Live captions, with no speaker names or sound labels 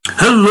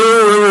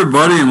Hello,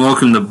 everybody, and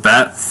welcome to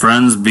Bat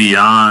Friends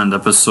Beyond,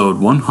 episode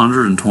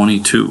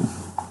 122.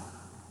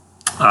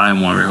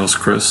 I'm one of your hosts,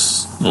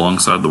 Chris,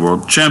 alongside the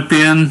world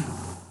champion,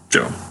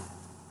 Joe.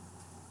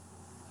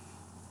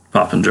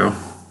 Poppin' Joe.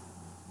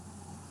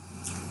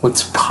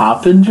 What's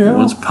poppin', Joe?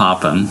 What's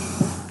poppin'?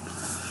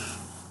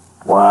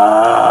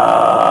 Wow.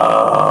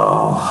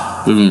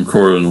 We haven't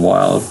recorded in a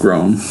while. I've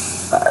grown.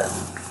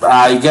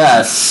 I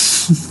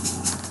guess.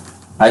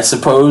 I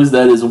suppose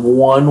that is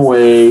one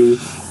way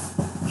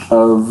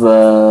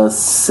of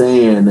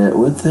saying it.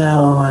 What the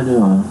hell am I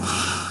doing?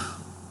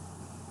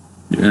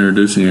 You're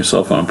introducing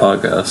yourself on a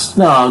podcast.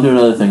 No, I'm doing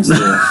other things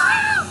too.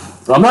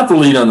 I'm not the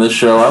lead on this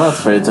show. I don't have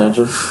to pay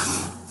attention.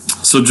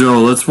 So,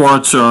 Joe, let's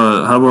watch.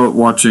 How about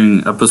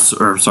watching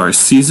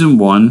season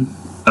 1,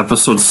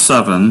 episode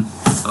 7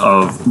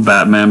 of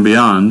Batman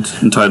Beyond,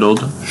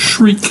 entitled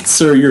Shriek.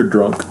 Sir, you're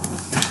drunk.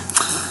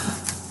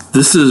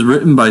 This is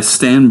written by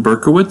Stan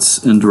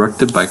Berkowitz and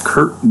directed by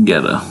Kurt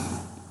Gedda.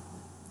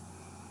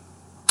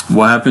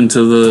 What happened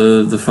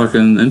to the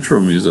fucking intro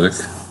music?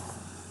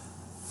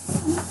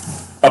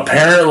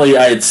 Apparently,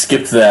 I had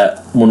skipped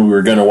that when we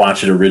were going to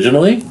watch it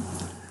originally.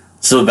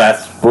 So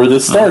that's where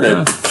this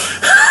started.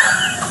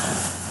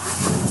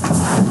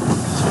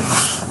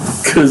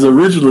 Because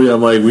originally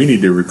I'm like, we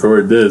need to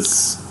record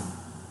this.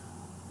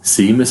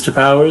 See, Mr.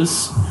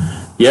 Powers?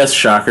 Yes,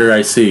 Shocker,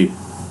 I see.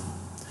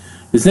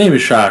 His name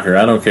is Shocker.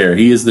 I don't care.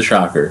 He is the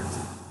Shocker.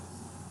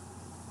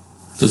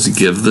 Does he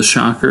give the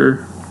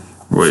shocker?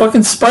 Wait.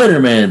 Fucking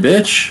Spider-Man,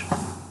 bitch.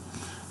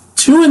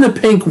 2 in the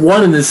pink,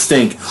 1 in the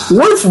stink.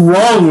 What's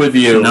wrong with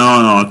you?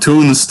 No. 2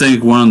 in the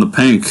stink, 1 in the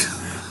pink.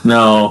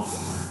 No.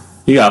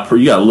 You got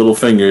little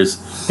fingers.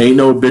 Ain't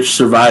no bitch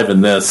surviving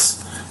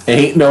this.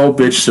 Ain't no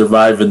bitch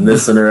surviving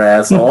this in her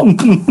asshole.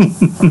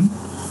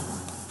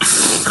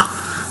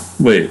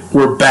 Wait.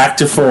 We're back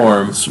to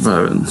form.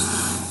 Surviving.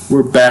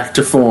 We're back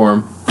to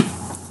form.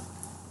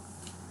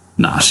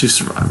 Nah, she's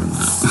surviving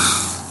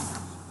that.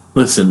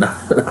 Listen,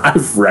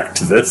 I've wrecked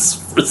this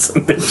for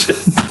some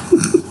bitches.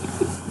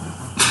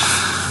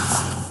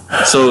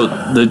 So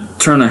they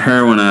turn a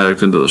heroin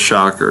addict into the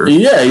Shocker.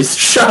 Yeah, he's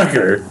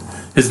Shocker.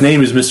 His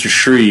name is Mr.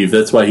 Shreve.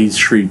 That's why he's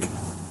Shriek.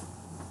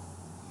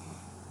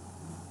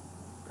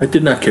 I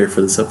did not care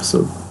for this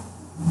episode.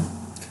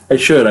 I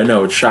should. I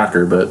know it's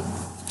Shocker, but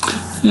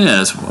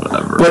Yeah, it's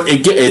whatever. but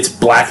it's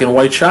black and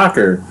white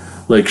Shocker.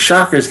 Like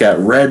Shocker's got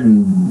red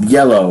and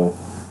yellow.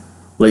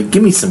 Like,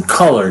 give me some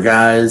color,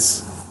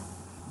 guys.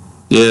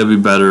 Yeah, it'd be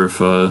better if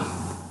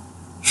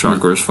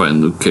Shocker was fighting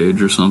Luke Cage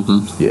or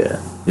something.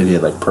 Yeah, if he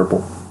had like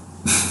purple.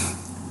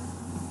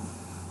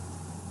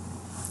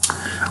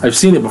 I've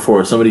seen it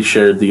before. Somebody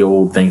shared the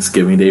old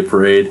Thanksgiving Day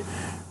parade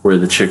where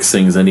the chick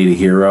sings "I Need a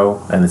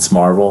Hero" and it's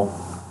Marvel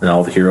and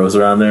all the heroes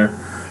are on there.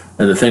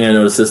 And the thing I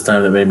noticed this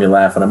time that made me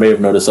laugh, and I may have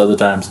noticed other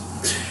times,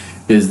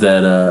 is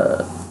that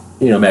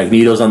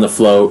Magneto's on the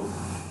float,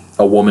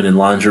 a woman in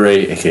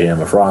lingerie, aka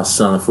Emma Frost,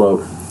 is on the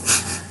float.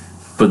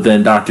 But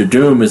then Dr.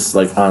 Doom is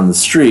like on the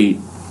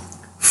street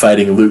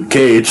fighting Luke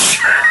Cage.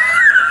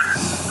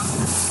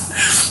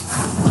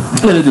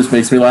 And it just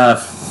makes me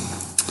laugh.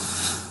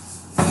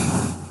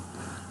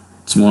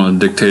 It's one of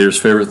the dictator's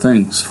favorite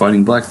things,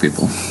 fighting black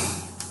people.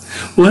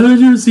 Well, haven't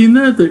you ever seen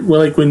that?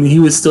 Like when he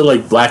was still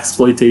like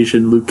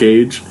blaxploitation Luke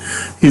Cage,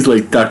 he's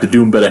like, Dr.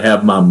 Doom better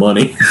have my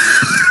money.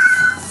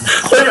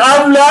 Like,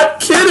 I'm not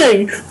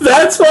kidding.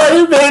 That's why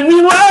it made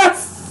me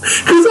laugh.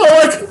 Because all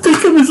I can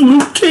think of is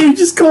Luke Cage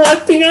is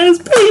collecting on his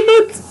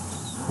payment.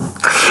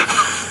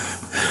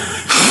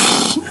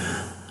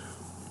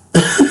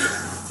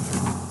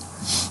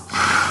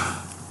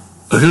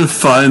 I'm gonna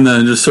find that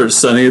and just start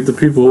sending it to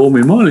people who owe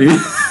me money.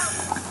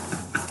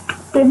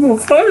 I'm gonna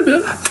find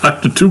it.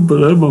 Dr. Doom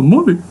better have my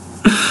money.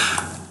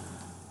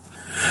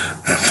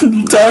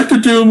 Dr.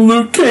 Doom,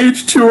 Luke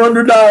Cage,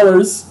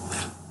 $200.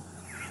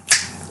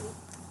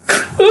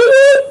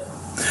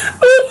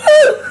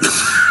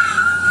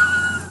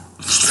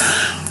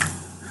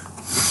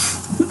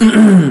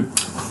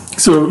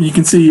 So you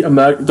can see,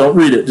 don't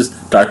read it, just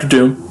Dr.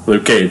 Doom,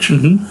 Luke Cage.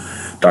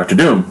 Mm-hmm. Dr.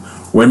 Doom.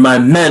 When my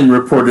men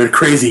reported a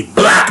crazy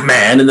black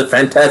man in the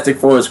Fantastic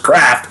Four's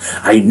craft,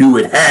 I knew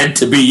it had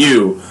to be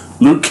you.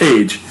 Luke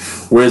Cage,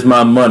 where's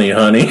my money,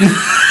 honey?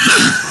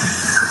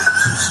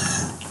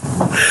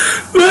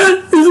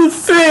 That is a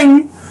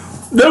thing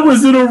that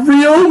was in a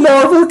real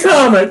Marvel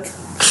comic.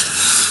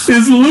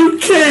 Is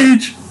Luke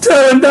Cage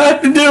telling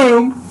Dr.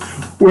 Doom,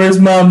 where's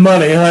my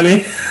money,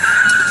 honey?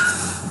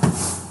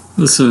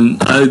 Listen,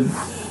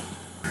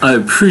 I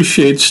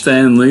appreciate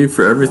Stan Lee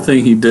for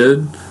everything he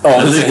did.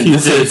 Oh,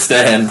 this ain't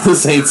Stan.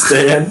 This ain't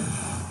Stan.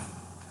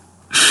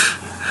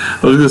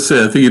 I was gonna say,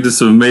 I think he did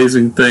some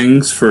amazing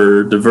things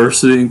for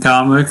diversity in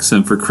comics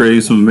and for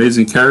creating some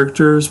amazing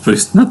characters, but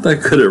he's not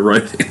that good at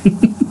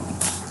writing.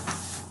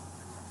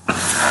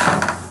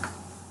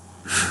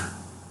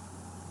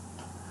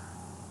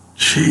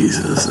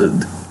 Jesus.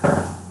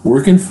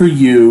 Working for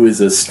you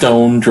is a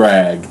stone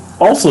drag.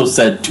 Also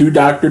sent to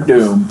Dr.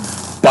 Doom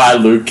by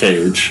Luke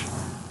Cage.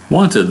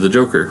 Wanted, the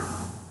Joker.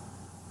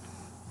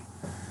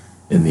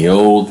 In the the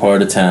old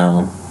part of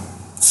town,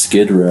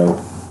 Skid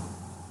Row.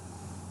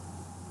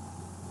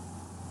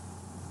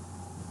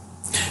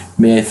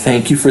 May I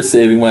thank you for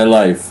saving my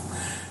life?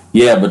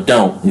 Yeah, but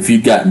don't. If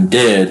you'd gotten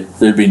dead,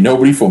 there'd be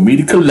nobody for me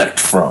to collect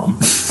from.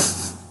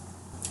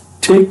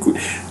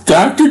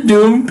 Dr.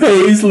 Doom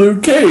pays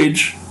Luke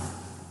Cage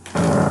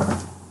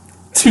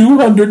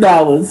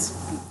 $200.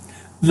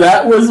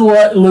 That was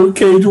what Luke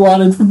Cage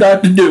wanted from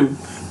Dr. Doom.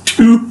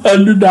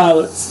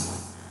 $200.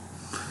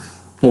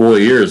 Well,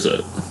 what year is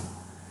it?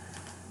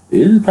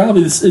 It is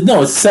probably it's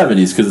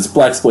 70s because it's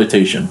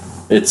blaxploitation.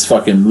 It's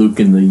fucking Luke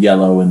in the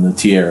yellow and the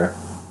tiara.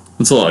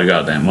 That's a lot of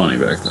goddamn money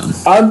back then.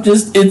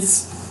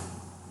 It's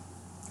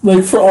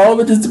like for all of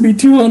it just to be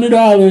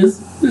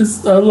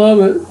 $200. I love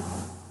it.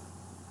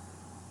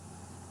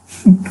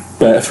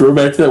 But throw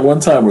back to that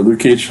one time where Luke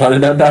Cage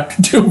found out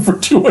Dr. Doom for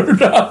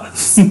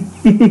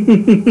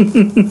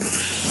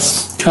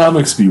 $200.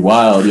 Comics be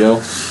wild,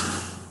 yo.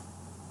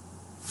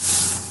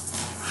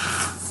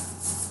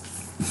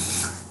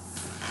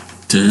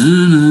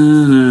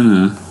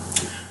 Da-na-na-na.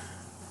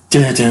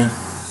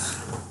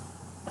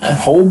 That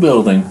whole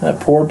building, that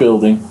poor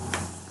building.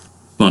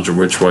 Bunch of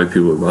rich white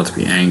people about to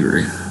be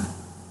angry.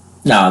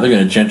 Nah, they're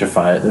gonna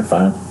gentrify it. They're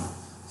fine.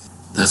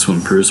 That's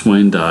when Bruce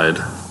Wayne died.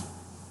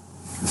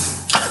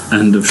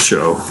 End of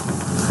show.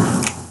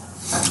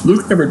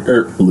 Bruce never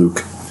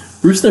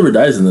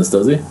dies in this,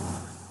 does he?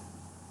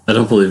 I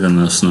don't believe in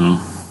this,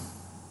 no.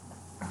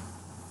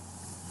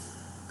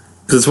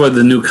 That's why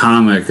the new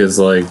comic is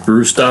like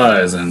Bruce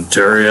dies and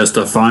Terry has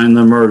to find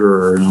the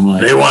murderer, and I'm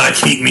like, They want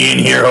to keep me in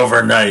here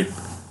overnight.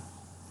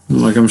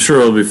 I'm sure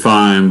it'll be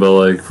fine, but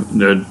like,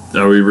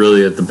 are we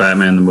really at the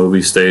Batman the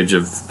movie stage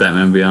of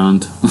Batman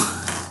Beyond?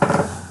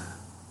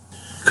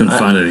 Couldn't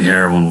find any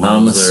heroin when I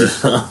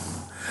was there.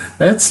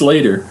 That's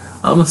later.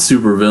 I'm a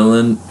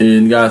supervillain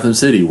in Gotham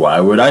City.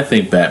 Why would I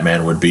think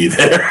Batman would be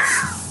there?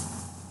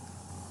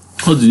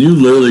 Well, you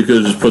literally could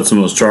have just put some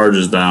of those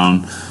charges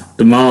down,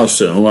 demolished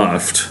it, and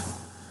left.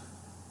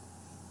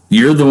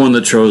 You're the one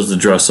that chose to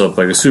dress up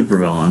like a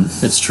supervillain.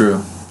 It's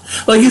true.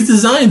 Like, his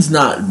design's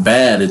not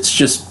bad. It's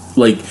just,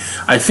 like,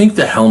 I think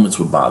the helmet's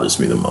what bothers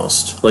me the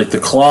most. Like, the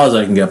claws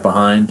I can get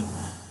behind,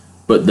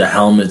 but the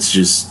helmet's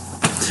just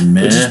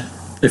meh.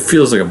 It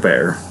feels like a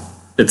bear.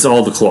 It's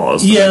all the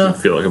claws. Yeah.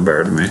 Feel like a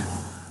bear to me.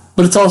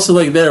 But it's also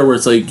like there where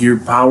it's like your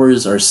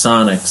powers are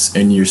sonics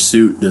and your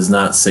suit does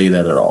not say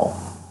that at all.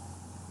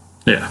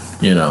 Yeah.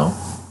 You know?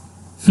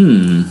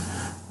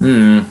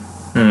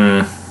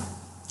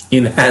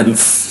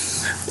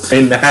 Enhance.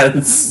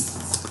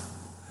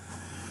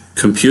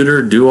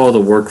 Computer, do all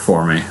the work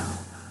for me.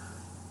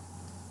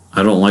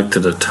 I don't like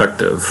the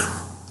detective.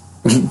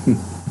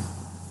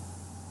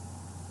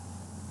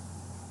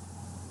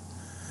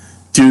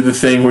 Do the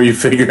thing where you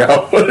figure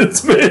out what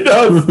it's made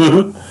of.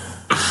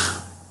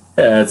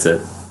 Yeah, that's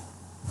it.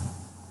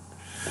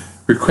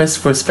 Request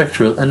for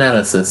spectral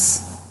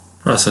analysis.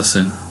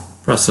 Processing.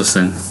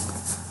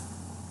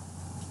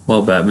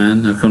 Well,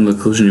 Batman, I've come to the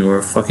conclusion you are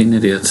a fucking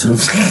idiot.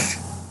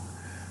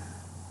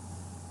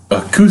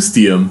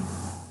 Acoustium.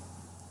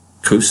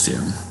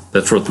 Costume.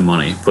 That's worth the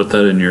money. Put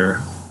that in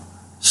your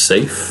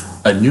safe.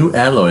 A new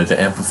alloy that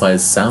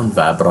amplifies sound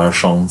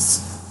vibrations.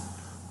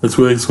 That's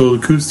why it's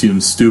called acoustium,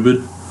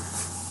 stupid.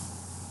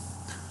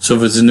 So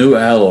if it's a new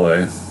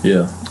alloy,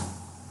 Yeah.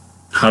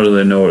 how do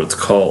they know what it's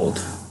called?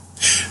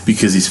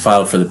 Because he's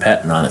filed for the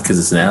patent on it because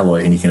it's an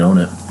alloy and he can own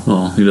it.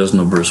 Well, he doesn't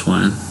know Bruce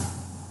Wayne.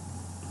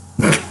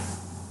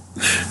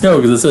 No,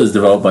 because it says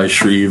developed by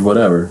Shreve,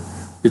 whatever.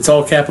 It's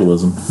all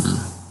capitalism.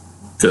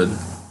 Good.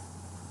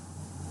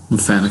 I'm a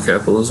fan of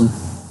capitalism.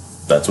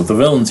 That's what the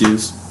villains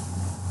use.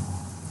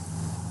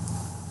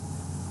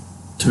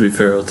 To be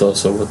fair, it's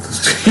also what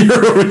this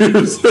hero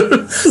is.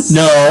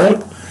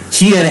 No,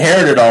 he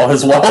inherited all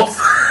his wealth.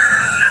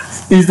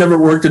 He's never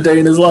worked a day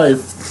in his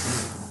life.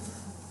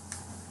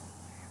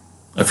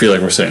 I feel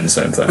like we're saying the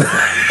same thing.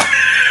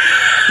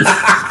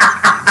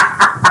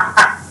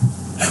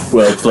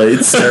 Well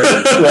played, sir.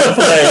 Well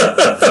played.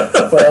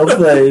 Well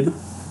played.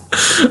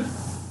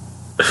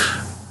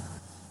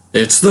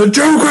 It's the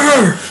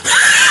Joker!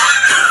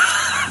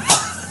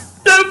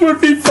 That would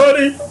be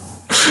funny.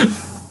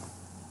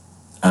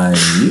 I'm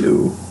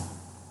you.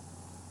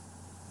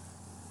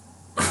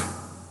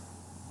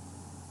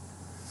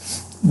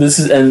 This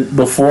is, and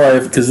before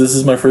because this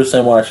is my first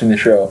time watching the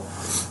show.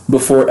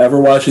 Before ever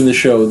watching the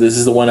show, this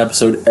is the one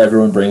episode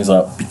everyone brings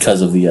up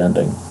because of the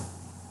ending.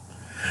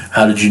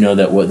 How did you know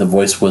that the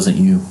voice wasn't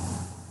you?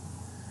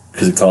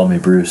 Because it called me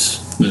Bruce.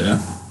 Yeah.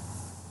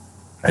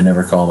 I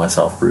never call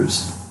myself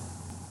Bruce.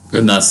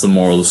 And that's the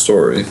moral of the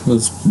story.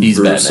 He's Bruce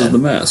Batman. is the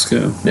mask,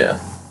 yeah. Yeah.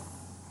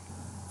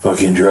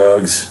 Fucking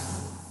drugs.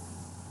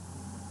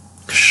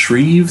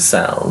 Shreve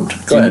Sound.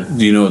 Go ahead.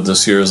 Do you know what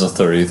this year is the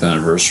 30th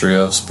anniversary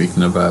of,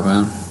 speaking of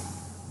Batman?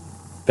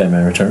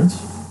 Batman Returns.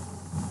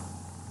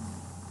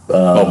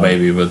 Oh,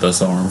 maybe, but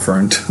that's not what I'm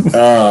referring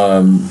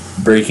to.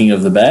 Breaking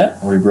of the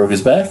Bat, where he broke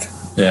his back.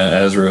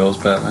 Yeah, Azrael's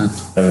Batman.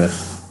 Okay.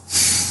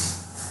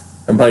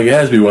 I'm like, it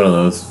has to be one of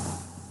those.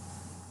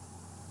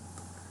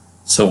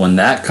 So when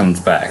that comes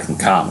back in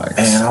comics,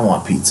 And I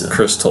want pizza.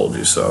 Chris told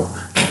you so.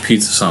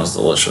 Pizza sounds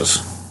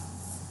delicious.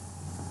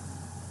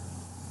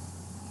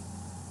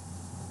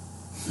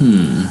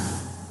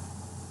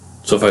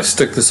 So if I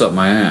stick this up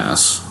my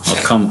ass,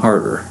 I'll come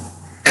harder.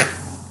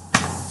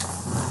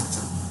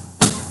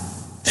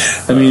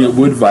 I mean, it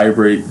would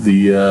vibrate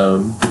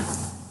the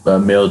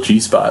male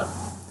G-spot.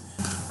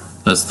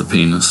 That's the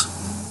penis.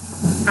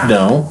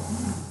 No.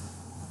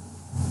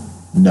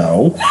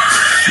 No.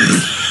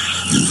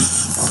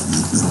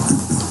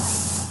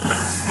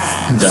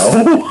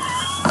 No.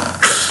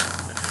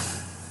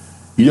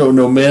 You don't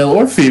know male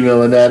or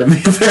female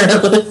anatomy,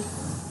 apparently.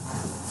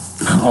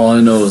 All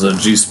I know is that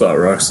G-spot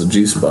rocks the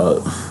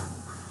G-spot.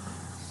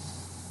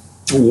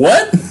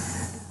 What?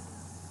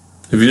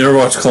 Have you never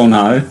watched Clone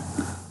High?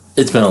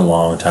 It's been a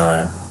long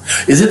time.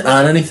 Is it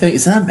on anything?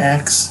 Is it on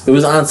Max? It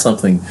was on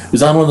something. It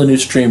was on one of the new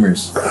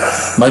streamers.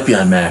 Might be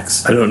on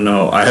Max. I don't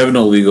know. I have an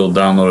illegal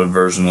downloaded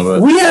version of it.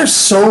 We are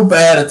so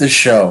bad at this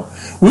show.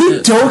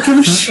 We don't give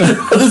a shit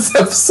about this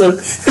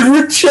episode. And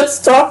we're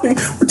just talking.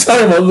 We're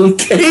talking about Luke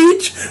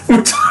Cage.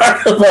 We're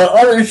talking about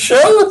other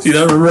shows. Do you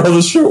not remember how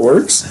this shit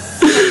works?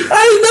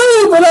 I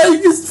know, but I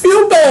just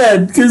feel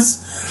bad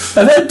because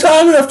I've had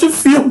time enough to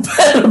feel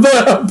bad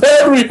about how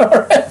bad we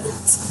are at it.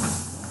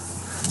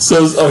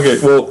 So, okay,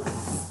 well,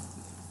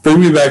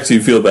 bring me back to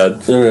you feel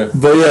bad. Okay.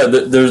 But yeah,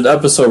 there's an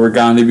episode where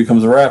Gandhi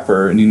becomes a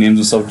rapper and he names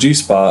himself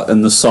G-Spot,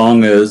 and the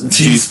song is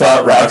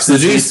G-Spot rocks the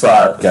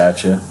G-Spot.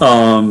 Gotcha.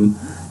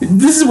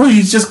 This is where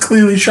he's just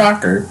clearly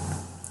Shocker.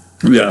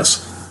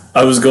 Yes.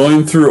 I was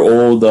going through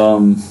old,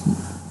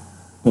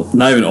 well,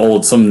 not even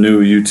old, some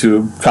new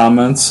YouTube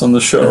comments on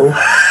the show.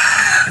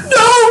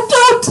 No,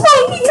 don't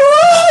tell me that!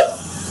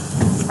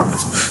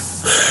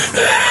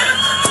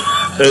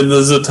 In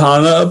the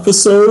Zatanna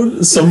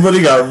episode,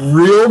 somebody got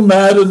real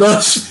mad at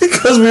us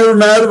because we were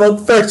mad about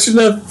the fact she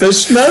didn't have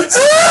fishnets.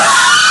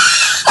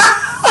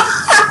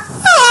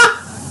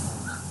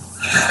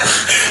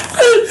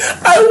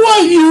 I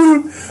want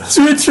you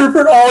to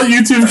interpret all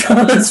YouTube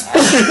comments for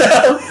me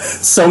now.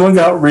 Someone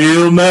got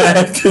real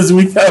mad because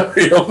we got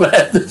real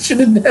mad that she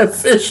didn't have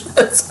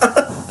fishnets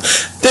on.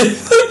 They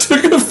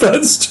took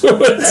offense to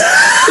it.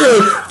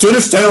 Like, do you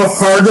understand how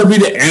hard that'd be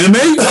to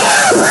animate?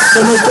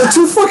 I'm like, they're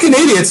two fucking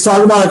idiots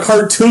talking about a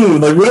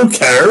cartoon. Like, we don't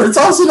care. It's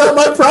also not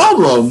my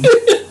problem.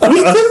 Didn't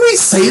we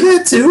say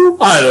that too?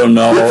 I don't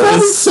know. We probably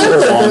It's said so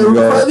that. long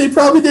ago. They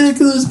probably did it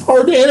because it was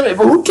hard to animate,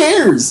 but who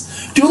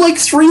cares? Do like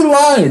 3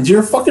 lines. You're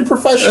a fucking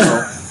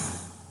professional.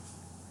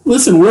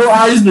 Listen, Will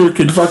Eisner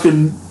could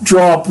fucking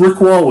draw a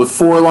brick wall with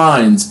 4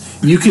 lines.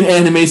 You can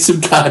animate some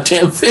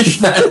goddamn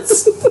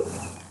fishnets.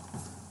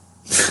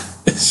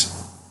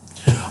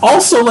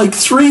 Also, like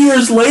 3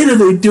 years later,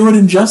 they do it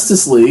in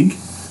Justice League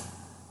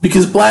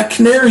because Black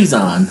Canary's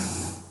on,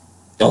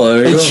 Oh, there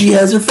you and go. she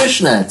has her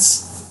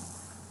fishnets.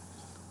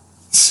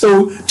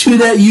 So, to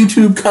that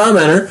YouTube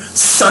commenter,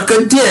 suck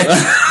a dick.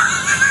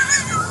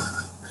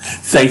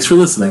 Thanks for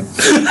listening.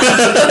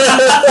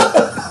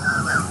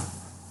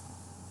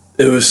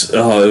 It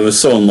was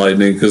so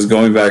enlightening because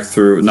going back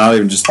through, not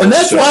even just, And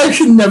that's why I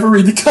should never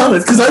read the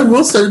comments, because I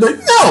will start like,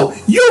 no,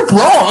 you're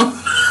wrong.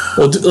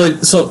 Well,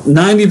 like, so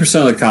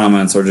 90% of the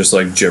comments are just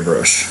like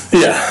gibberish.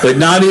 Yeah. Like,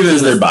 not even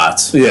They're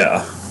bots.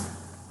 Yeah.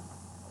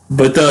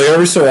 But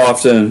every so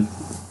often,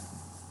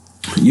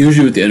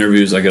 usually with the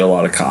interviews, I get a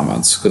lot of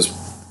comments because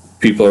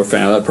people are a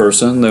fan of that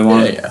person. They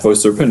want to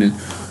voice their opinion.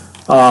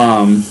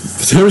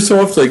 But every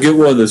so often, I get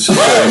one that's just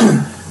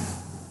like,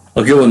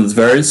 I'll get one that's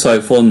very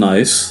insightful and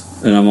nice,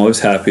 and I'm always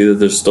happy that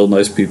there's still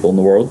nice people in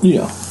the world.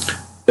 Yeah.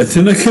 And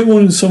then I get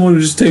one someone who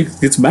just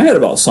gets mad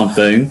about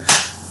something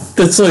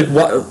that's like,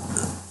 what?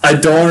 I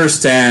don't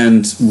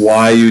understand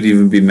why you'd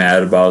even be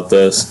mad about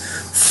this.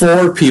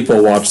 4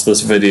 people watched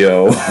this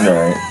video.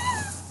 Right.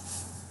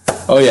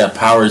 Oh, yeah,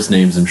 Powers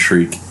names him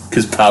Shriek,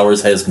 because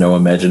Powers has no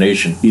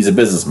imagination. He's a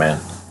businessman.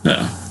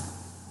 Yeah.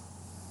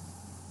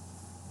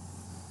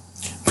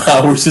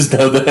 Powers is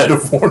now the head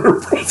of Warner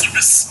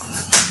Brothers.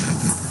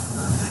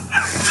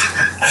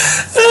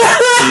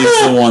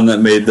 He's the one that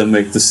made them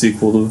make the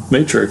sequel to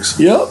Matrix.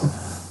 Yep.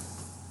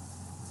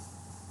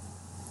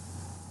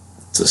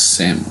 It's a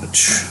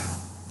sandwich.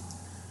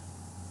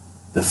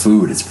 The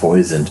food is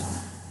poisoned.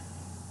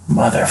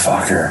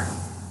 Motherfucker.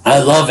 I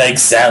love egg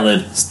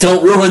salad.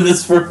 Don't ruin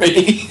this for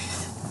me.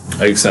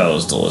 Egg salad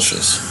is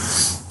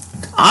delicious.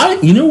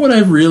 You know what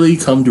I've really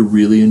come to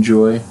really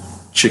enjoy?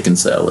 Chicken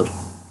salad.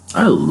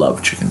 I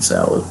love chicken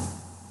salad.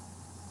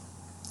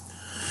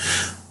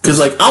 Because,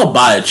 like, I'll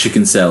buy a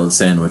chicken salad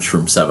sandwich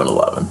from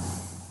 7-Eleven.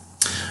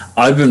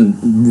 I've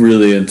been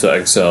really into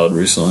egg salad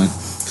recently.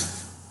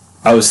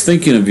 I was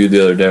thinking of you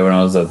the other day when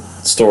I was at the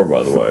store,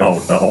 by the way.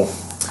 Oh, no.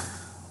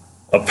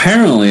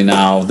 Apparently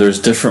now there's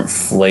different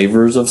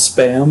flavors of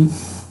Spam.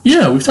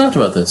 Yeah, we've talked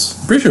about this.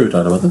 I'm pretty sure we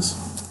talked about this.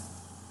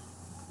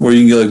 Where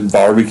you can get like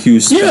barbecue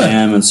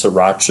Spam and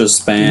sriracha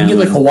Spam. You can get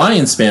like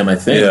Hawaiian Spam, I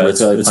think. Yeah, where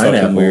it's like fucking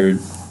pineapple. weird.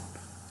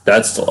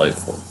 That's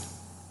delightful.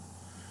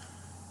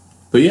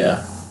 But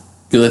yeah.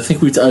 Because I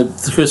think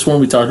the first one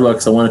we talked about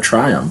because I want to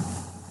try them.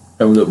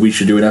 And that we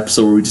should do an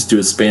episode where we just do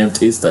a spam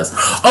taste test.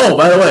 Oh,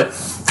 by the way,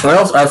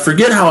 I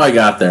forget how I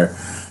got there,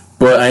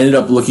 but I ended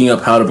up looking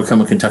up how to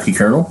become a Kentucky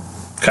Colonel.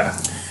 Okay.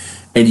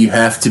 And you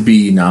have to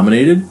be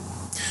nominated.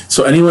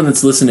 So anyone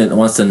that's listening that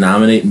wants to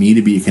nominate me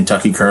to be a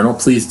Kentucky Colonel,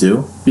 please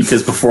do.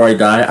 Because before I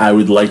die, I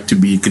would like to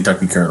be a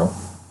Kentucky Colonel.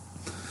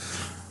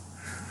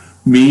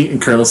 Me and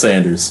Colonel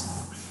Sanders.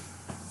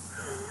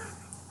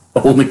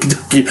 Only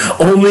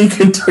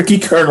Kentucky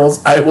Colonels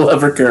I will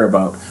ever care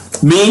about.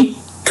 Me,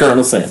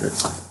 Colonel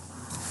Sanders.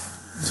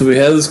 So we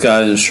had this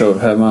guy in the show,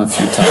 had him on a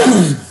few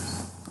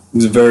times.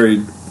 He's a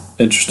very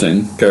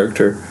interesting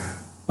character.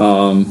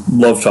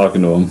 Love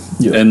talking to him.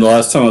 Yep. And the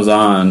last time I was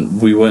on,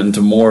 we went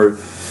into more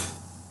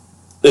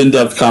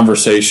in-depth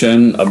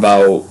conversation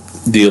about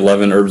the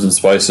 11 herbs and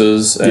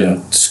spices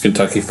and just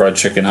Kentucky Fried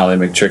Chicken, how they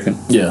make chicken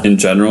in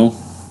general,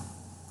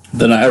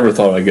 than I ever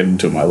thought I'd get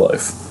into in my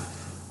life.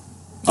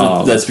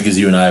 That's because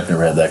you and I have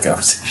never had that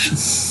conversation.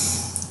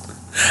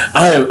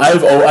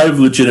 I've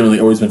legitimately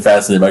always been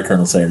fascinated by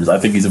Colonel Sanders. I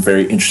think he's a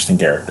very interesting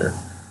character.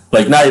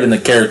 Like, not even the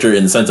character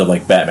in the sense of,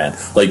 like, Batman.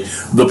 Like,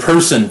 the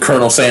person,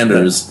 Colonel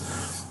Sanders,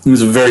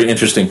 who's a very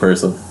interesting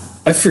person.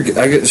 I forget.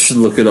 I should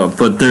look it up.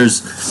 But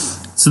there's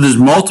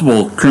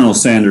multiple Colonel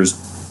Sanders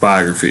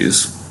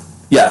biographies.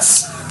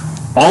 Yes.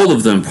 All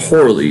of them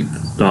poorly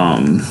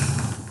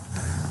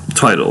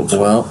titled.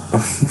 Well,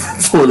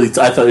 poorly.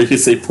 I thought you were going to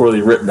say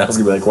poorly written. I was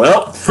going to be like,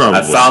 well, probably.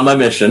 I found my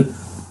mission.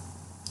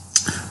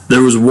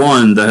 There was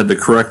one that had the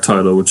correct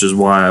title, which is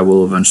why I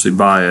will eventually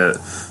buy it,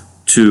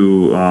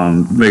 to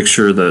make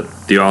sure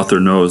that the author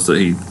knows that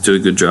he did a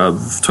good job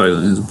of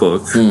titling his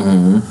book.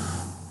 Mm-hmm.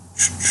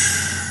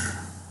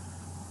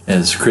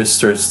 As Chris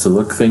starts to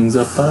look things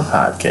up on a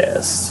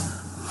podcast.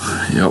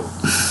 Yep.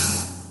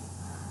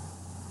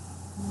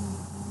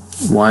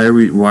 Why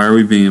are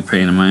we being a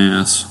pain in my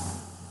ass?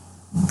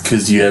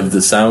 Because you have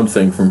the sound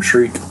thing from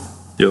Shriek.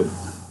 Yep.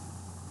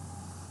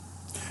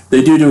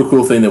 They do a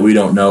cool thing that we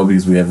don't know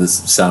because we have this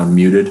sound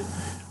muted,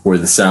 where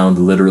the sound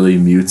literally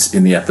mutes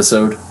in the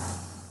episode,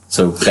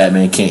 so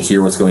Batman can't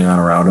hear what's going on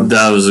around him.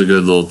 That was a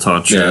good little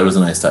touch. Yeah, it was a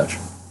nice touch.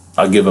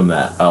 I'll give him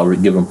that. I'll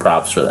give him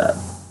props for that.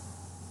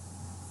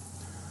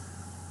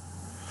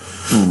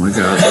 Oh my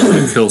god, I'm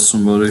gonna kill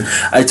somebody.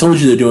 I told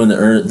you they're doing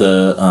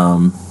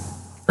the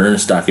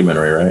Ernest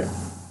documentary, right?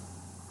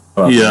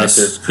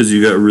 Yes, because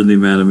you got really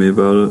mad at me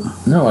about it.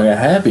 No, I got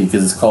happy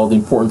because it's called The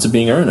Importance of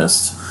Being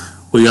Earnest.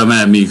 Well, you got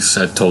mad at me because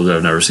I told you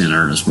I've never seen an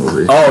Ernest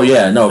movie. Oh,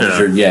 yeah, no, for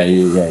sure. Yeah.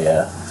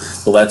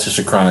 Well, that's just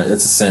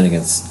it's a sin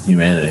against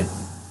humanity.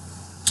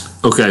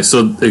 Okay,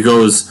 so it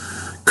goes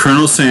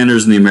Colonel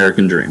Sanders and the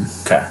American Dream.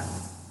 Okay.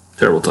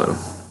 Terrible title.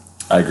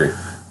 I agree.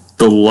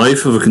 The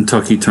Life of a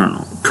Kentucky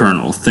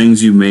Colonel.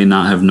 Things you may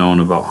not have known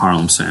about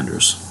Harlan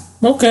Sanders.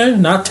 Okay,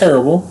 not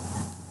terrible.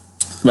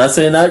 I'm not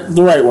saying not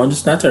the right one,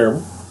 just not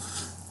terrible.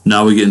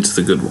 Now we get into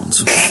the good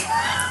ones.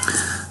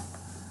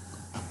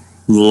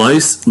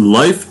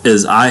 Life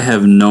as I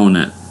have known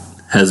it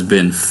has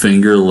been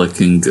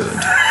finger-licking good.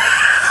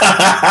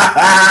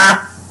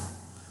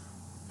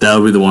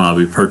 That'll be the one I'll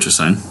be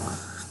purchasing.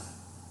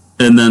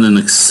 And then an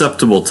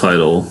acceptable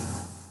title,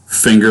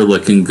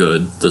 Finger-Licking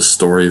Good, The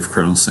Story of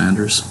Colonel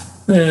Sanders.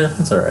 Yeah,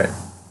 that's alright.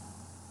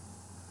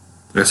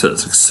 Like I said,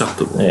 it's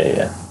acceptable.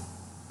 Yeah.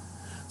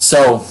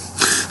 So,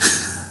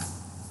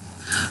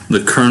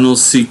 The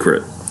Colonel's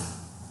Secret,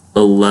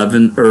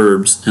 11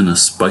 Herbs and a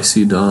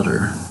Spicy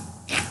Daughter.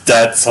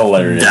 That's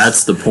hilarious.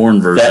 That's the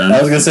porn version.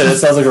 I was going to say, that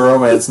sounds like a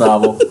romance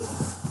novel.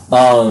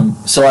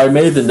 So I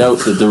made the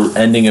note that the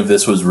ending of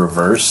this was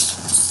reversed.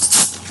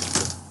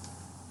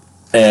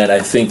 And I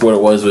think what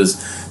it was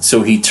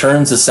so he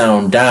turns the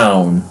sound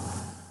down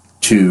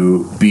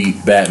to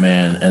beat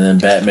Batman, and then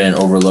Batman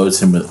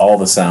overloads him with all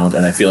the sound,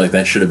 and I feel like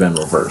that should have been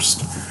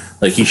reversed.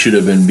 Like, he should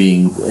have been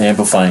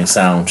amplifying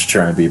sound to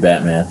try and beat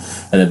Batman,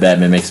 and then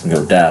Batman makes him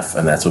go deaf,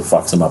 and that's what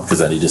fucks him up, because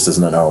then he just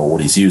doesn't know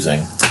what he's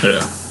using.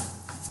 Yeah.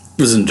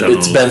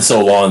 It's been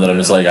so long that I'm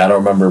just like, I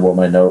don't remember what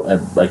my note,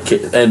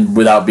 and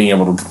without being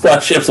able to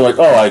watch it, I'm like,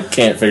 oh, I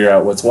can't figure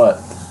out what's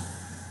what.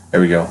 There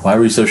we go. Why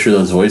were you so sure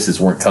those voices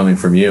weren't coming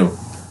from you?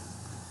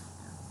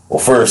 Well,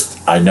 first,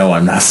 I know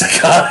I'm not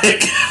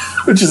psychotic,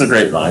 which is a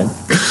great line.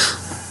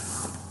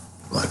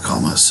 What I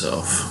call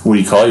myself. What do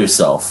you call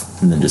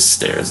yourself? And then just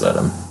stares at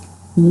him.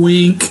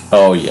 Wink.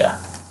 Oh, yeah.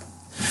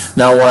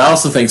 Now, what I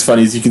also think's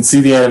funny is you can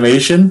see the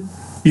animation.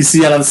 You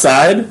see it on the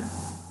side.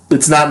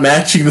 It's not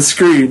matching the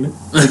screen.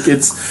 Like,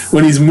 it's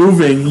when he's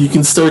moving, you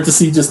can start to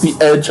see just the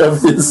edge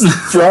of his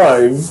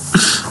drawing.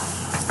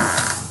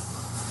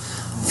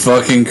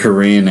 Fucking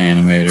Korean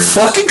animators.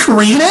 Fucking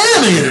Korean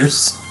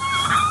animators!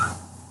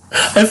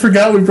 I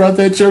forgot we brought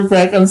that joke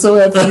back. I'm so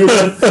happy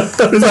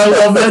because I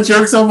love that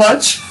joke so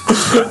much.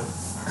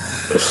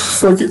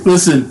 Fucking,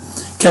 listen,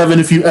 Kevin,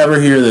 if you ever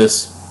hear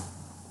this,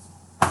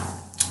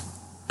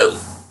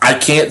 I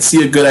can't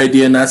see a good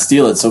idea and not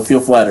steal it, so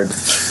feel flattered.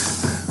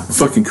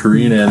 Fucking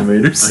Korean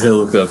animators. I gotta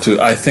look it up too.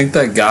 I think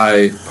that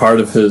guy, part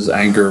of his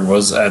anger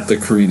was at the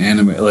Korean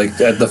anime, like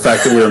at the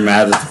fact that we were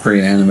mad at the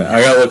Korean anime.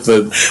 I gotta look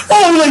the.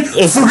 Oh, like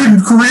fucking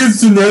Koreans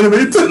didn't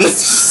animate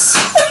this.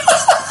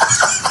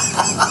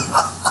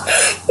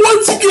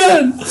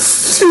 again.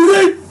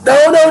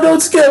 No,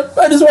 don't skip.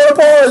 I just want to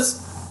pause.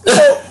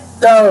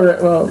 No,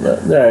 well, all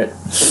right.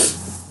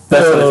 That's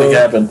what I think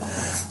happened.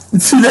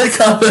 To that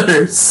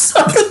commenter,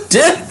 suck a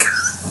dick.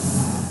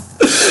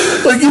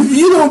 Like, if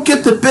you don't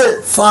get the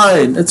bit,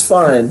 fine. It's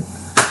fine.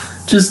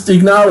 Just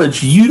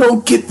acknowledge you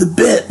don't get the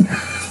bit.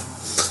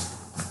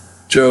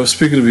 Joe,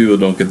 speaking of people who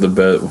don't get the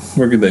bit,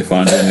 where could they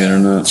find you on the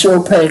internet?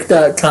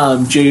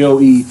 JoePank.com,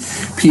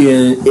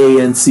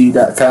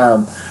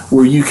 JoePanc.com,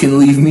 where you can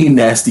leave me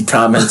nasty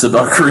comments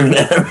about Korean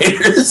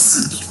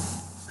animators.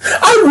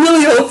 I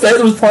really hope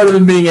that was part of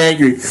him being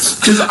angry,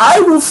 because I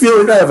will feel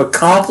like I have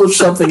accomplished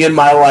something in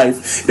my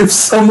life if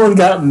someone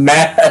got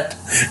mad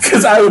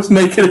because I was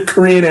making a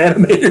Korean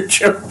animator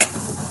joke.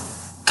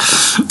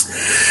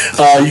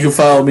 You can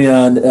follow me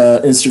on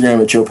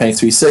Instagram at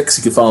JoePank36.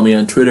 You can follow me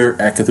on Twitter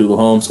at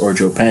CthulhuHolmes or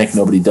Joe Pank.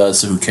 Nobody does,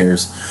 so who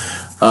cares?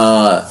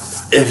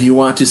 If you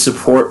want to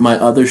support my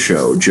other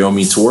show, Joe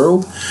Meets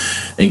World,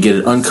 and get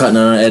it uncut and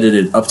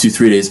unedited up to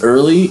 3 days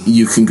early,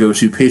 you can go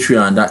to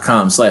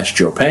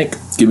patreon.com/JoePank.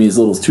 Give me as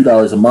little as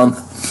 $2 a month.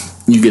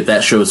 You get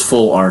that show's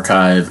full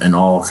archive and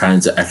all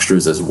kinds of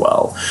extras as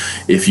well.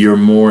 If you're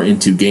more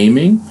into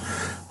gaming,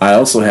 I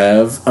also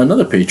have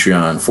another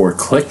Patreon for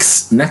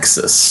Clicks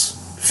Nexus.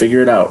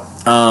 Figure it out.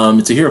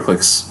 It's a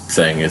HeroClix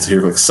thing. It's a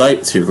HeroClix site.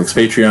 It's HeroClix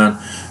Patreon.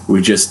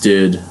 We just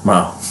did,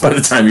 well, by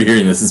the time you're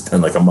hearing this, it's been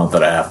like a month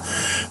and a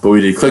half. But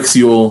we did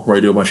Clicksuel, where I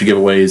do a bunch of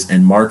giveaways,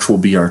 and March will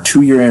be our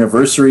 2-year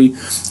anniversary,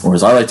 or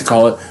as I like to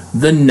call it,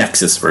 the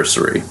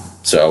Nexusversary.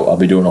 So I'll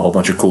be doing a whole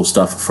bunch of cool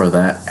stuff for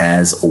that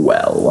as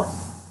well.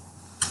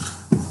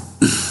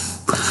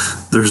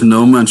 There's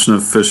no mention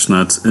of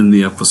fishnets in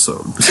the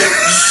episode.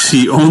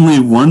 She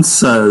only once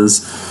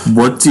says,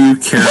 "What do you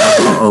care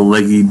about a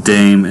leggy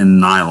dame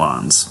in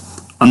nylons?"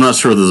 I'm not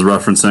sure what this is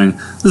referencing.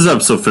 This is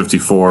episode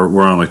 54.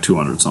 We're on like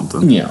 200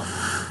 something. Yeah.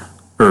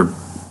 Or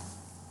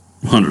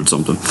 100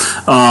 something.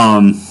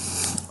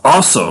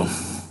 Also,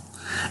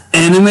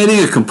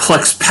 animating a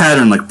complex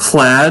pattern like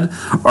plaid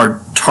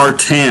or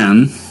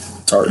tartan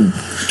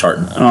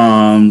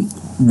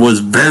was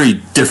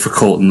very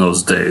difficult in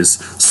those days.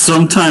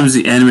 Sometimes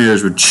the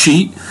animators would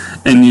cheat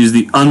and use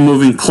the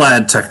unmoving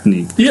plaid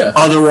technique. Yeah.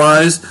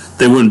 Otherwise,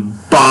 they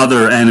wouldn't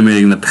bother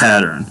animating the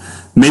pattern.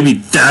 Maybe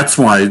that's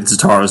why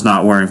Zatara's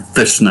not wearing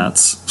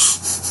fishnets.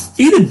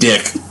 Eat a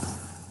dick.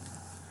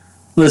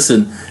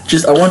 Listen,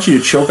 I want you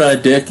to choke on a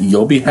dick.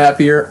 You'll be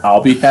happier.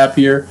 I'll be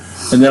happier.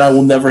 And then I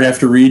will never have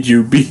to read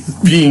you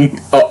being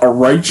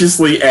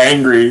righteously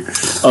angry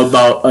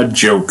about a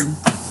joke.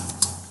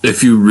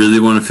 If you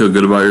really want to feel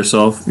good about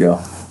yourself, yeah.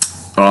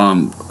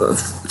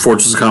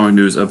 Fortress of Comic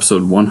News,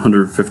 episode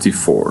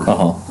 154. We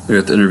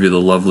got to interview the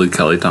lovely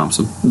Kelly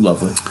Thompson.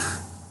 Lovely.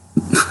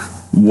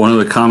 One of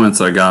the comments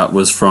I got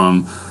was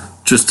from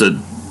just a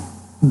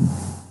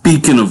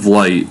beacon of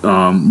light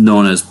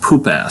known as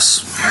Poop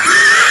Ass.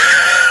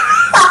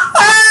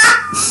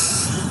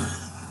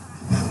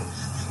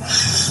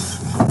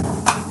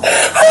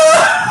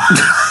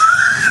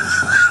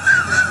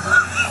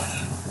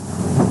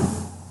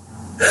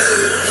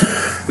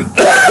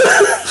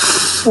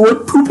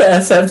 What Poop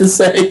Ass have to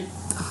say?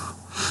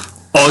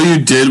 All you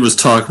did was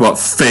talk about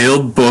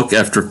failed book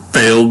after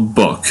failed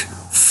book.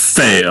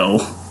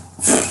 Fail.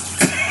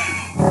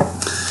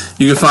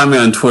 You can find me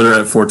on Twitter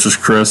at Fortress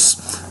Chris.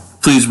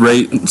 Please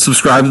rate and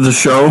subscribe to the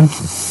show.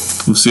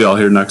 We'll see y'all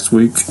here next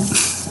week.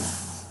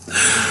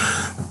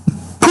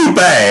 Poop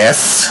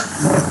Ass.